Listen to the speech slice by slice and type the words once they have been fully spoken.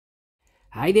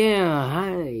Hi there,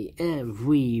 hi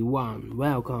everyone,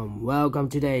 welcome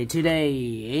today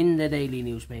in the daily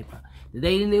newspaper,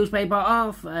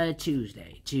 of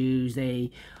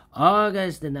Tuesday,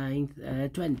 August the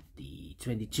 9th,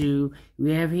 2022,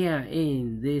 we have here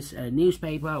in this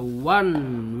newspaper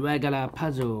one regular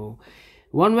puzzle,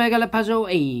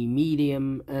 a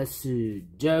medium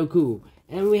Sudoku,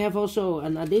 and we have also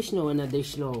an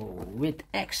additional with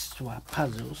extra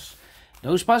puzzles.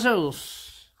 Those puzzles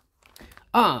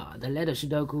are the letter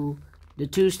Sudoku, the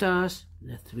 2 stars,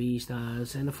 the 3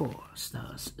 stars, and the 4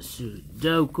 stars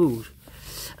Sudoku.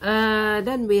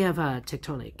 Then we have a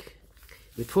tectonic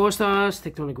with 4 stars,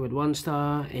 tectonic with 1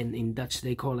 star, and in Dutch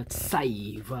they call it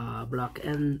cijferblok.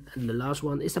 And the last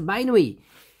one is a binary.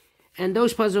 And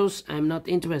those puzzles I'm not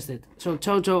interested. So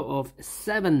total of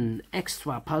 7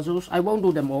 extra puzzles. I won't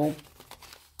do them all.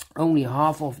 Only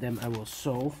half of them I will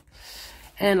solve.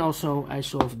 And also I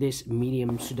solved this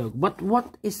medium Sudoku. But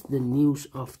what is the news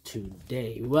of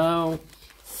today? Well,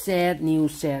 sad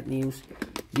news.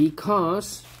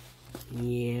 Because,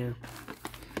 yeah,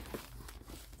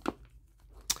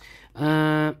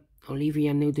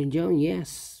 Olivia Newton-John,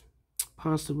 yes,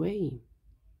 passed away.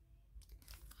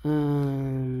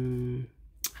 I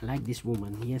like this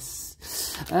woman, yes.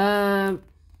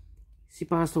 She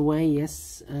passed away,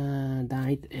 yes,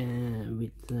 died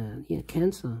with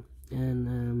cancer.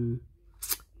 And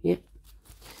yeah,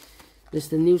 that's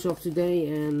the news of today,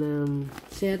 and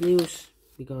sad news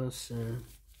because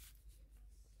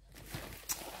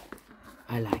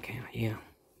I like her. Yeah.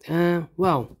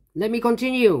 Well, let me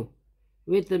continue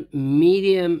with the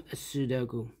medium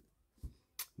Sudoku.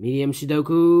 Medium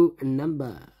Sudoku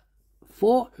number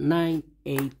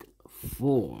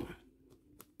 4984.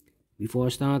 Before I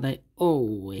start, I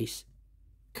always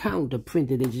count the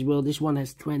printed digits. Well, this one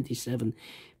has 27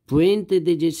 printed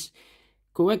digits.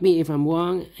 Correct me if I'm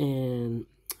wrong. And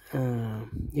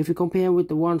if you compare with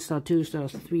the 1 star, 2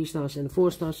 stars, 3 stars, and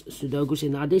 4 stars Sudokus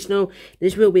in additional,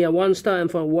 this will be a 1 star, and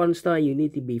for 1 star you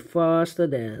need to be faster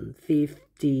than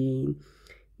 15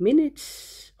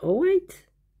 minutes. Alright,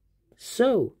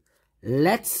 so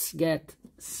let's get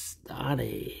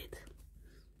started.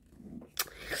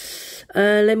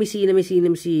 Let me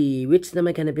see. Which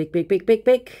number can I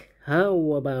pick? How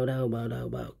about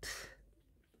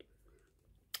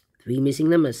 3 missing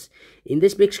numbers. In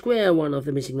this big square, one of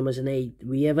the missing numbers is an 8.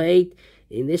 We have 8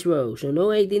 in this row, so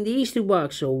no 8 in these 2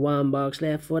 boxes. So 1 box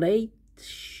left for the 8.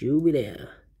 Should be there.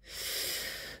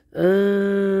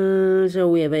 So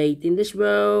we have 8 in this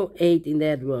row, 8 in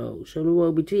that row. So the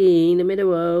row between the middle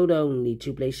row, only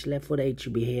 2 places left for the 8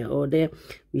 should be here or there.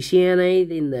 We see an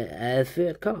 8 in the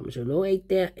 3rd column, so no 8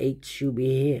 there. 8 should be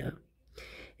here.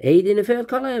 8 in the 3rd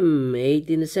column, 8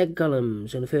 in the 2nd column.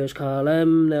 So in the 1st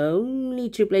column, only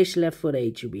 2 places left for the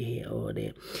 8 should be here or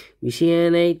there. We see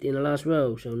an 8 in the last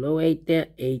row, so no 8 there.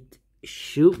 8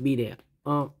 should be there.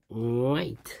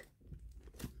 Alright.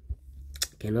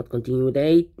 Cannot continue with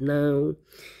 8 now.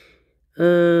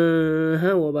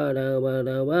 How about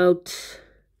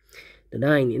the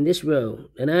 9 in this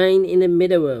row, the 9 in the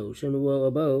middle row, so in the row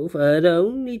above, the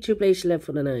only 2 places left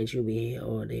for the 9 should be here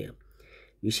or there.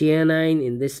 We see a 9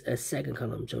 in this 2nd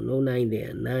column, so no 9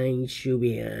 there. 9 should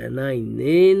be here. 9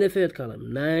 in the 3rd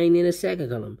column, 9 in the 2nd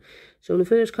column. So in the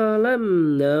 1st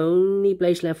column, the only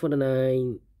place left for the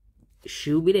 9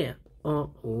 should be there.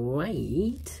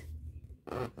 Alright.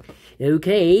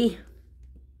 Okay.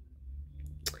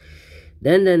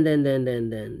 Then.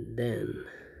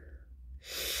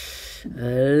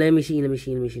 Let me see.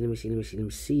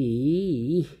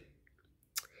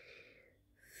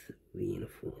 3 and a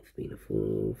 4.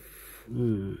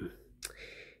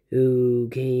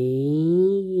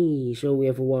 Okay, so we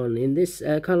have 1 in this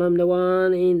column, the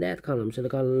 1 in that column. So the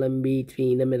column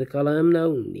between the middle column,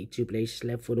 only 2 places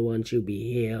left for the 1 should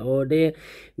be here or there.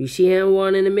 We see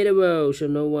 1 in the middle row, so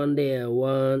no 1 there.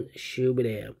 1 should be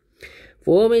there.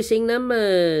 4 missing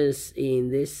numbers in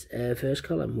this 1st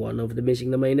column. One of the missing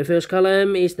number in the 1st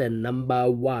column is the number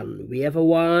 1. We have a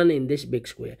 1 in this big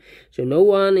square. So no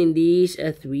 1 in these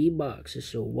 3 boxes.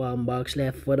 So 1 box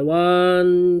left for the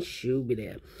 1 should be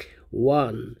there.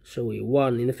 1. So we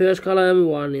 1 in the 1st column,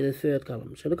 1 in the 3rd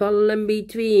column. So the column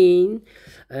between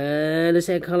the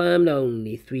 2nd column,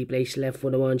 only 3 places left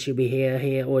for the 1 should be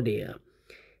here or there.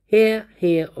 Here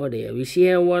or there. We see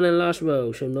here 1 in the last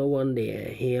row, so no 1 there.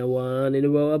 Here 1 in the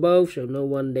row above, so no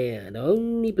 1 there. The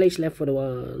only place left for the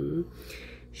 1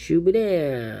 should be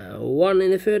there. 1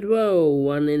 in the 3rd row,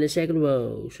 1 in the 2nd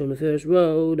row. So in the 1st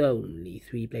row, the only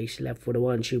 3 places left for the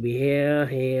 1 should be here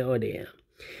or there.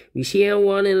 We see here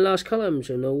 1 in the last column,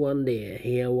 so no 1 there.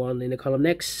 Here 1 in the column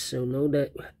next, so no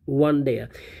 1 there.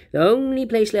 The only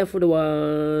place left for the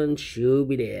 1 should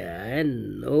be there,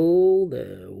 and all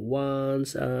the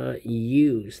 1s are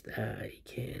used. I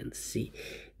can see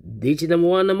digit number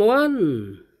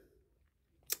 1.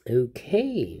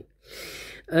 Okay.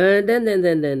 Then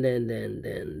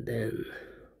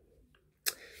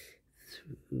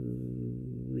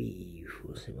 3,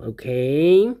 4, 7.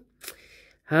 Okay.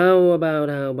 How about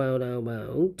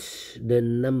the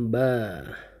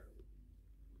number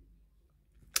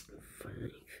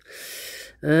 5?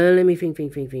 Let me think.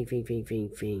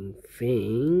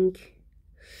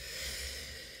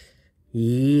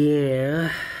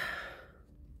 Yeah.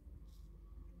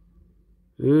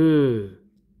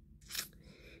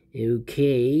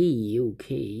 Okay.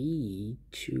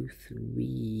 2,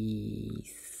 3,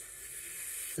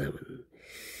 7.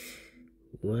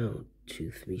 Wow,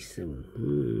 2, 3, 7.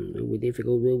 Will be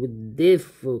difficult.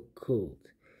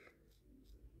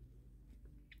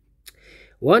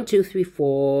 1, 2, 3,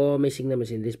 4 missing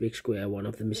numbers in this big square. One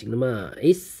of the missing number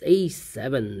is a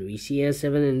 7. We see a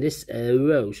 7 in this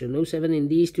row, so no 7 in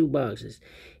these 2 boxes.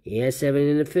 Here's 7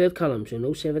 in the 3rd column, so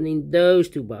no 7 in those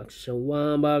 2 boxes. So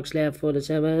 1 box left for the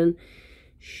 7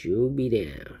 should be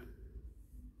there.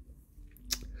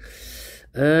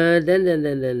 Then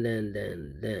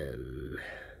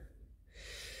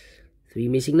 3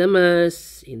 missing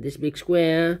numbers in this big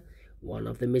square. One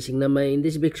of the missing number in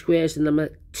this big square is the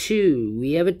number 2.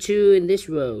 We have a 2 in this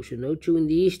row, so no 2 in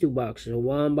these 2 boxes. So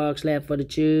 1 box left for the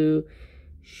 2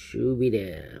 should be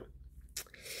there.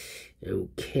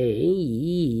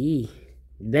 Okay.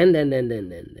 Then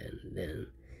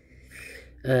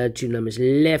 2 numbers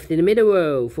left in the middle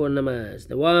row. 4 numbers.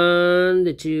 The 1,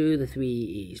 the 2, the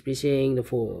 3 is missing. The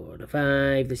 4, the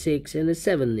 5, the 6, and the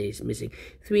 7 is missing.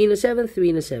 3 and a 7, 3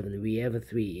 and a 7. We have a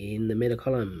 3 in the middle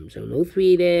column. So no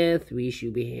 3 there. 3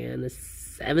 should be here. And the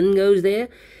 7 goes there.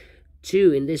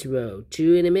 2 in this row.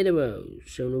 2 in the middle row.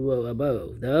 So the row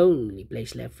above. The only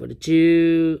place left for the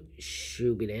 2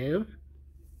 should be there.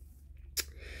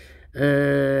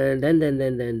 Then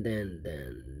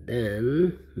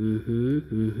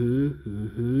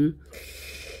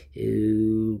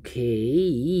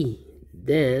okay,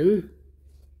 then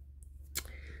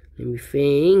let me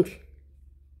think.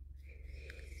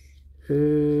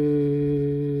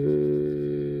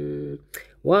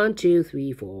 1, 2,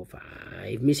 3, 4,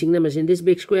 5 missing numbers in this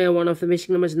big square. One of the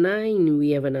missing numbers 9. We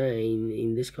have a 9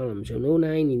 in this column, so no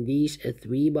 9 in these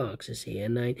 3 boxes here.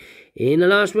 9 in the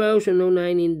last row, so no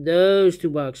 9 in those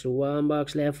 2 boxes. So 1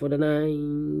 box left for the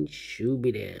 9 should be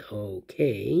there.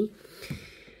 Okay.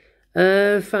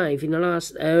 5 in the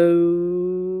last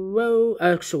row.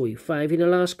 5 in the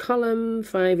last column.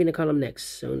 5 in the column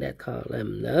next. So in that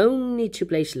column, the only 2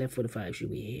 places left for the 5 should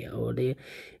be here or there.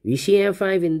 We see here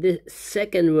 5 in the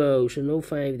 2nd row, so no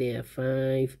 5 there.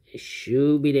 5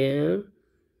 should be there.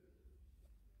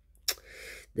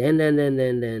 Then.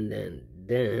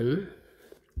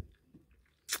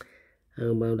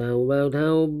 How about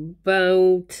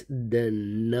the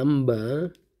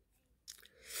number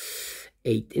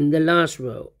 8 in the last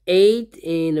row? 8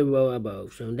 in the row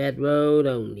above. So in that row,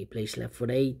 the only place left for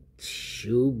the 8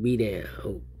 should be there.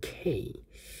 Okay.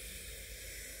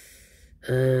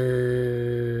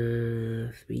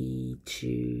 3,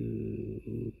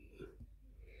 2,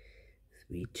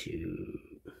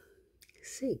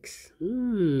 6.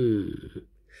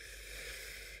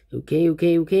 Okay.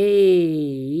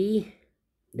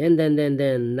 Then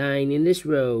 9 in this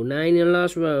row, 9 in the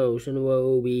last row, so the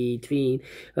row between.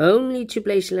 Only 2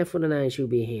 places left for the 9 should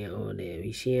be here or there.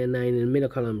 We see a 9 in the middle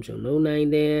column, so no 9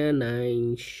 there.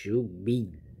 9 should be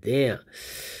there.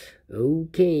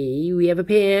 Okay, we have a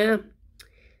pair.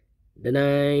 The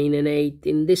 9 and 8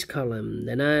 in this column,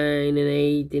 the 9 and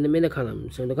 8 in the middle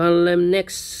column. So the column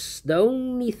next, the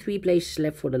only 3 places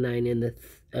left for the 9 and the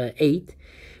 8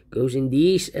 goes in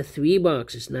these 3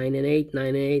 boxes, 9 and 8, 9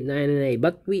 and 8, 9 and 8.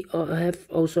 But we have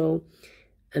also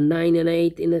a 9 and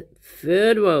 8 in the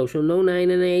 3rd row, so no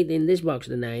 9 and 8 in this box.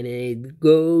 The 9 and 8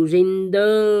 goes in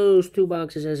those 2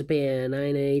 boxes as a pair, 9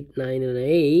 and 8, 9 and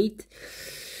 8.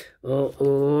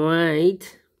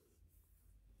 Alright.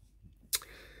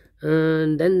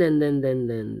 And then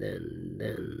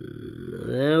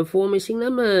there are 4 missing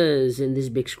numbers in this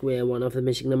big square. One of the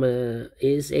missing number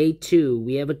is a 2.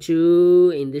 We have a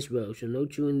 2 in this row, so no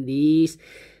 2 in these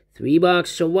 3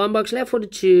 boxes. So 1 box left for the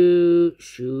 2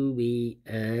 should be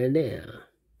there.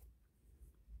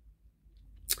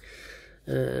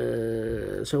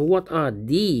 So what are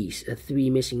these three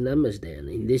missing numbers then?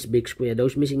 In this big square,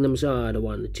 those missing numbers are the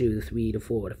 1, the 2, the 3, the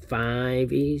 4, the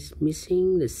 5 is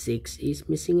missing, the 6 is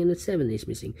missing, and the 7 is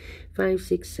missing. 5,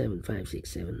 6, 7, 5,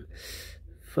 6, 7.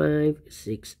 5,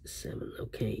 6, 7.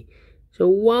 Okay. So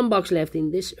one box left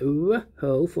in this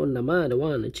row for number the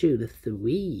 1, the 2, the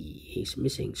 3 is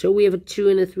missing. So we have a 2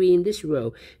 and a 3 in this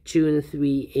row, 2 and a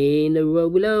 3 in the row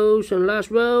below. So in the last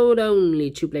row,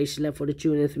 only 2 places left for the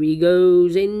 2 and the 3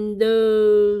 goes in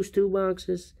those 2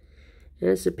 boxes.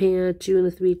 That's a pair, 2 and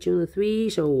a 3, 2 and a 3.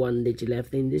 So 1 digit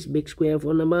left in this big square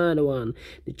for number the 1,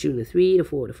 the 2 and the 3, the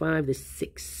 4, the 5, the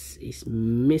 6 is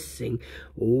missing.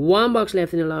 One box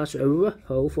left in the last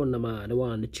row for number the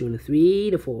 1, the 2 and the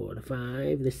 3, the 4, the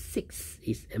 5, the 6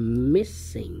 is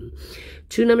missing.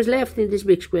 2 numbers left in this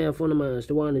big square for numbers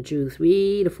the 1, the 2, the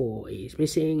 3, the 4 is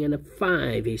missing, and the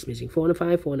 5 is missing. 4 and a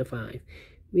 5, 4 and a 5.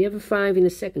 We have a 5 in the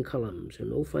second column, so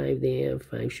no 5 there.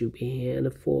 5 should be here, and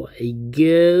a 4 it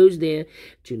goes there.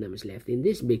 2 numbers left in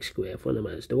this big square for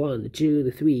numbers. The 1, the 2,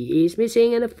 the 3 is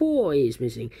missing, and a 4 is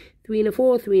missing. 3 and a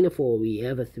 4, 3 and a 4. We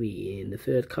have a 3 in the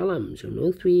third column, so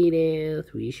no 3 there.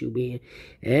 3 should be here,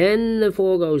 and the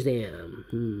 4 goes there.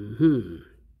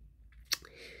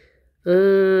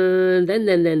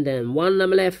 Then 1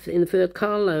 number left in the third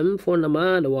column for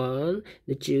number the 1,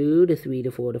 the 2, the 3,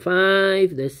 the 4, the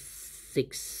 5, the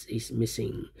 6 is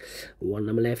missing. 1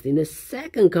 number left in the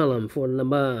second column for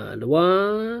number the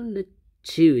 1, the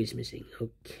 2 is missing.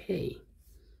 Okay.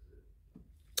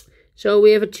 So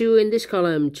we have a 2 in this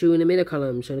column, 2 in the middle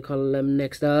column. So the column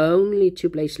next, only 2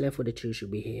 places left for the 2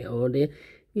 should be here or there.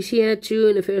 We see here 2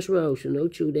 in the first row, so no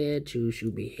 2 there. 2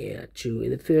 should be here. 2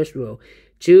 in the first row.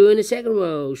 2 in the second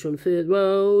row, so in the third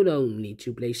row, only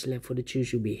 2 places left for the 2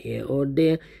 should be here or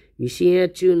there. We see here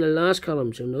 2 in the last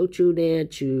column, so no 2 there,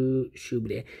 2 should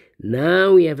be there.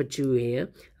 Now we have a 2 here.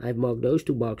 I've marked those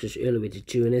 2 boxes earlier with a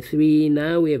 2 and a 3.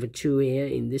 Now we have a 2 here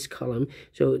in this column.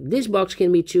 So this box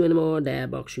can be 2 and more, that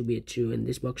box should be a 2, and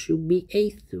this box should be a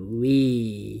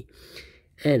 3.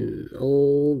 And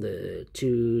all the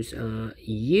 2s are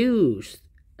used.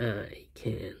 I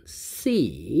can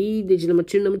see digit number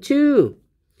 2.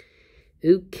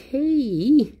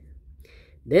 Okay.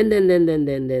 Then.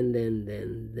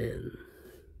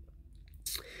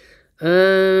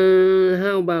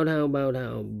 How about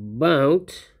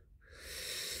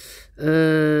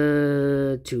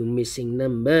 2 missing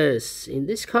numbers in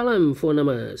this column for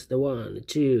numbers. The 1, the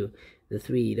 2, the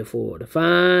 3, the 4, the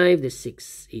 5, the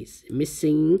 6 is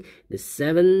missing. The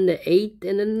 7, the 8,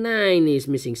 and the 9 is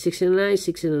missing. 6 and 9,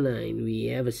 6 and 9. We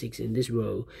have a 6 in this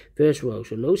row, first row.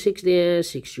 So no 6 there,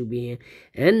 6 should be here.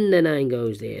 And the 9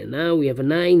 goes there. Now we have a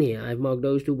 9 here. I've marked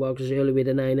those 2 boxes earlier with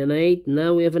a 9 and 8.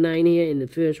 Now we have a 9 here in the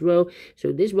first row.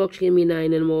 So this box can be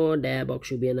 9 and more. That box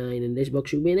should be a 9, and this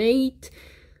box should be an 8.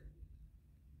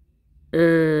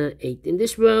 8 in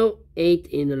this row, 8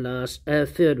 in the last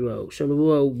third row. So the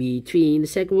row between the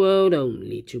second row,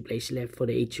 only 2 places left for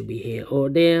the 8 should be here or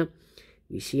there.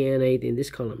 We see an 8 in this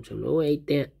column, so no 8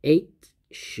 there. 8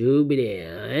 should be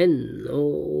there, and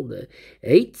all the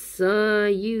 8s are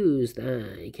used.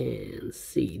 I can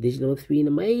see digit number 3,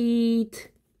 number 8.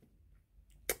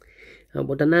 How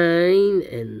about the 9?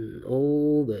 And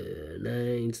all the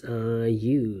 9s are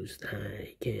used.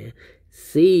 I can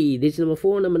see digit number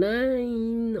 4, number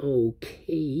 9.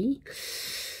 Okay.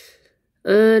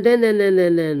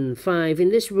 Then 5 in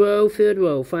this row, third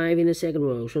row, 5 in the second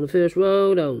row. So in the first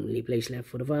row, the only place left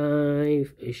for the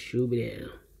 5 it should be there.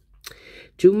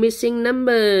 2 missing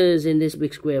numbers in this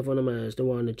big square for numbers. The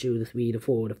 1, the 2, the 3, the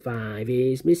 4, the 5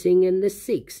 is missing, and the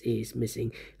 6 is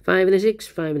missing. 5 and a 6,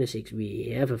 5 and a 6. We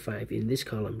have a 5 in this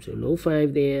column, so no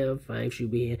 5 there. 5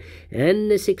 should be here, and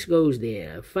the 6 goes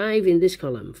there. 5 in this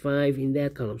column, 5 in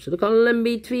that column. So the column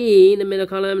between the middle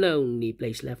column, the only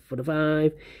place left for the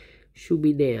 5 should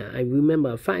be there. I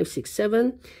remember 5, 6,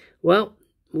 7. Well,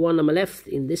 1 number left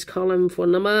in this column for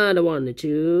number the 1, the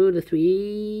 2, the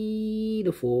 3,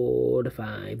 the 4, the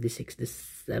 5, the 6, the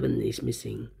 7 is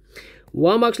missing.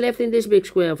 1 box left in this big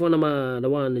square for number the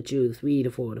 1, the 2, the 3, the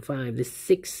 4, the 5, the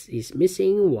 6 is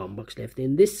missing. 1 box left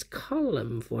in this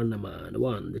column for number the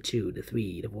 1, the 2, the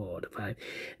 3, the 4, the 5,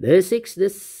 the 6, the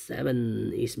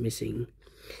 7 is missing.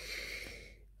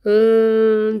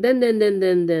 Then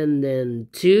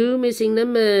 2 missing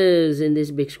numbers in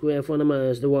this big square for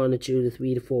numbers. The 1, the 2, the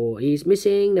 3, the 4 is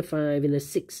missing. The 5 and the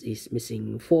 6 is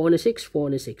missing. 4 and a 6, 4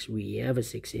 and a 6. We have a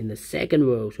 6 in the second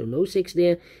row, so no 6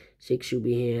 there. 6 should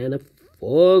be here, and a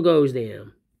 4 goes there.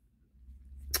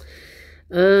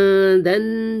 Then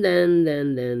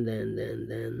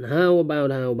how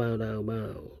about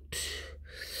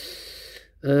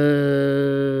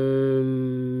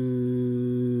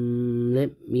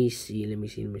me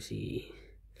see.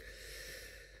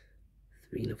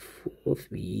 3 and a 4,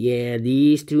 3. Yeah,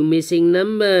 these two missing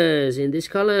numbers in this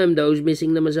column. Those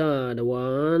missing numbers are the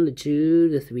 1, the 2,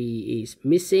 the 3 is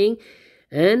missing.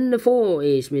 And the 4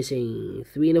 is missing.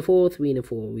 3 and a 4, 3 and a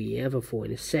 4. We have a 4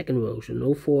 in the second row, so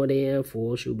no 4 there.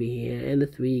 4 should be here, and the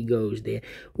 3 goes there.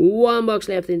 1 box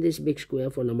left in this big square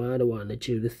for number the 1, the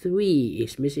 2, the 3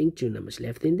 is missing. 2 numbers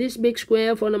left in this big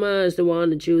square for numbers the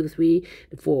 1, the 2, the 3,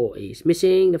 the 4 is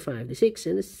missing. The 5, the 6,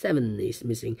 and the 7 is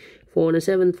missing. 4 and a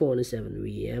 7, 4 and a 7.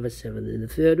 We have a 7 in the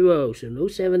third row, so no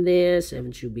 7 there.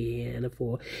 7 should be here, and a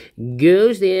 4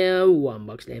 goes there. 1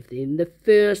 box left in the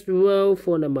first row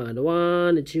for number the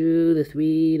 1, the 2, the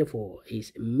 3, the 4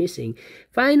 is missing.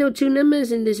 Final 2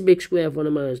 numbers in this big square for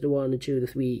numbers the 1, the 2, the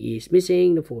 3 is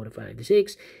missing. The 4, the 5, the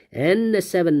 6, and the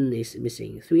 7 is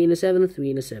missing. 3 and a 7, 3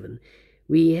 and a 7.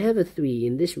 We have a 3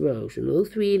 in this row, so no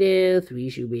 3 there. 3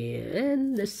 should be here,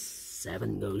 and the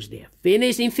 7 goes there.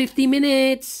 Finished in 50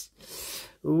 minutes.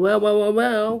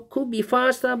 Well. Could be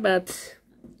faster, but,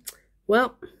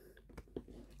 well,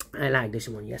 I like this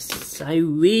one. Yes, I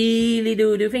really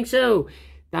do. Do you think so?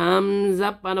 Thumbs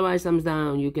up, otherwise thumbs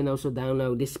down. You can also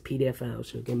download this PDF file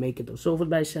so you can make it or solve it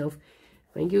by yourself.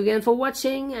 Thank you again for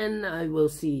watching, and I will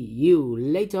see you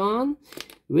later on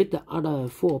with the other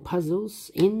 4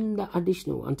 puzzles in the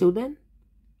additional. Until then,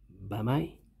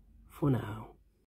 bye-bye for now.